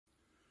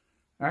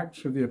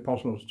Acts of the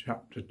Apostles,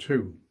 chapter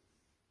 2.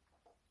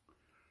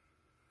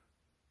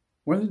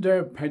 When the day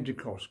of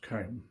Pentecost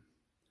came,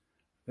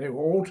 they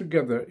were all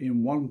together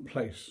in one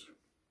place.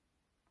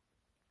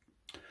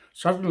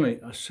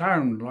 Suddenly a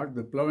sound like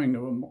the blowing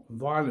of a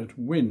violent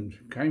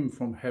wind came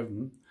from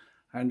heaven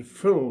and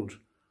filled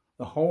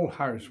the whole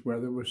house where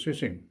they were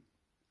sitting.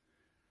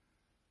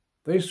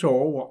 They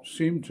saw what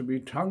seemed to be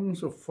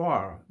tongues of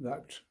fire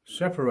that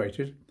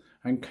separated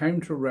and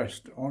came to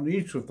rest on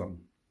each of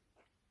them.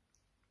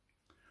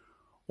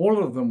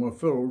 All of them were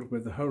filled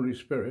with the Holy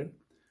Spirit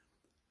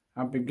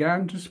and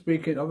began to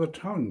speak in other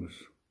tongues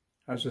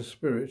as the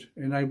Spirit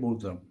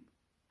enabled them.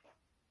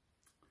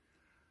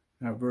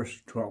 Now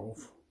verse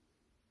 12.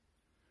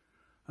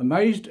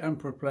 Amazed and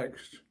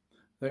perplexed,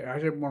 they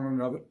asked one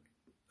another,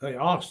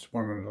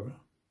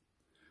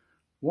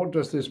 "What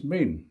does this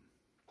mean?"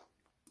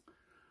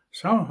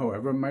 Some,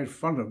 however, made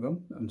fun of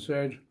them and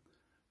said,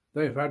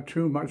 "They've had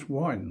too much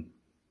wine."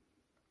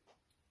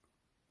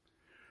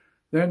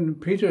 Then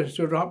Peter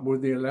stood up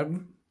with the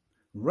 11,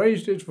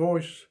 raised his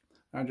voice,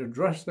 and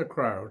addressed the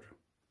crowd.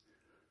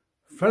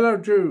 "Fellow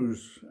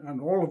Jews,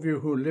 and all of you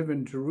who live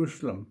in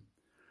Jerusalem,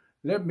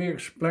 let me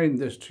explain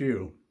this to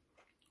you.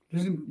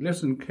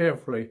 Listen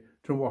carefully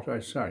to what I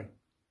say.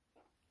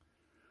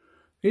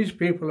 These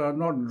people are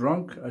not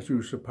drunk, as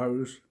you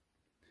suppose.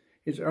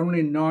 It's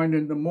only 9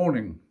 in the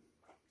morning.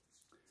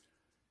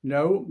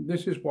 No,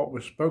 this is what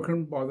was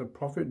spoken by the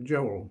prophet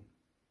Joel.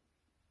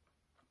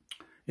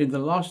 In the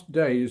last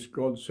days,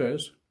 God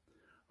says,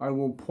 I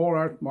will pour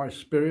out my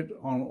Spirit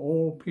on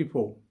all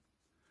people.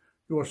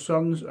 Your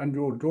sons and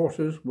your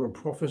daughters will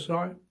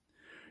prophesy.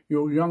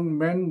 Your young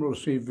men will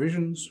see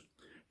visions.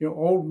 Your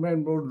old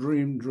men will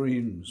dream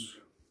dreams.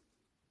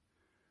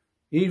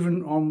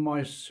 Even on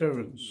my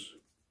servants,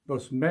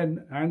 both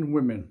men and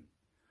women,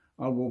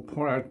 I will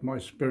pour out my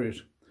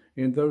Spirit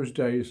in those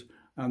days,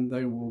 and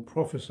they will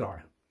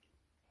prophesy."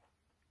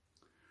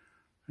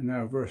 And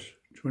now verse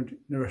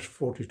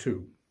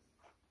 42.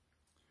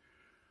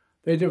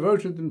 They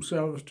devoted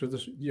themselves to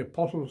the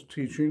apostles'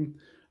 teaching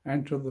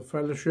and to the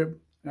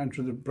fellowship and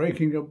to the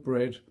breaking of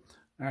bread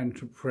and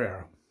to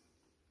prayer.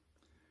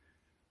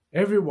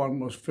 Everyone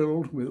was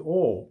filled with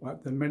awe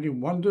at the many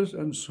wonders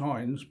and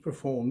signs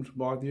performed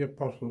by the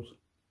apostles.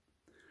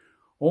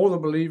 All the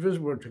believers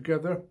were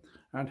together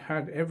and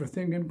had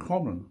everything in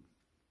common.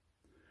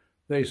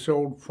 They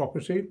sold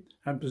property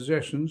and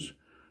possessions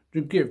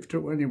to give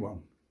to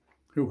anyone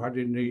who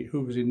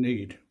was in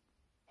need.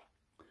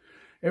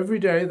 Every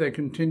day they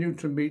continued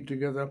to meet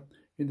together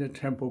in the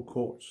temple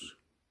courts.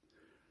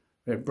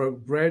 They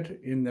broke bread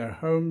in their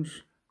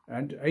homes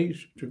and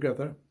ate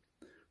together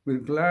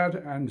with glad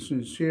and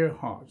sincere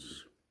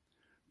hearts,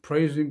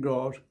 praising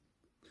God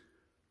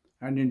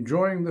and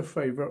enjoying the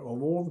favor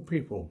of all the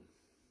people.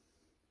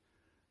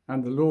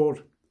 And the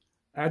Lord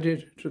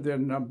added to their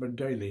number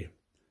daily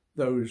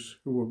those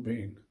who were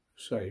being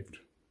saved.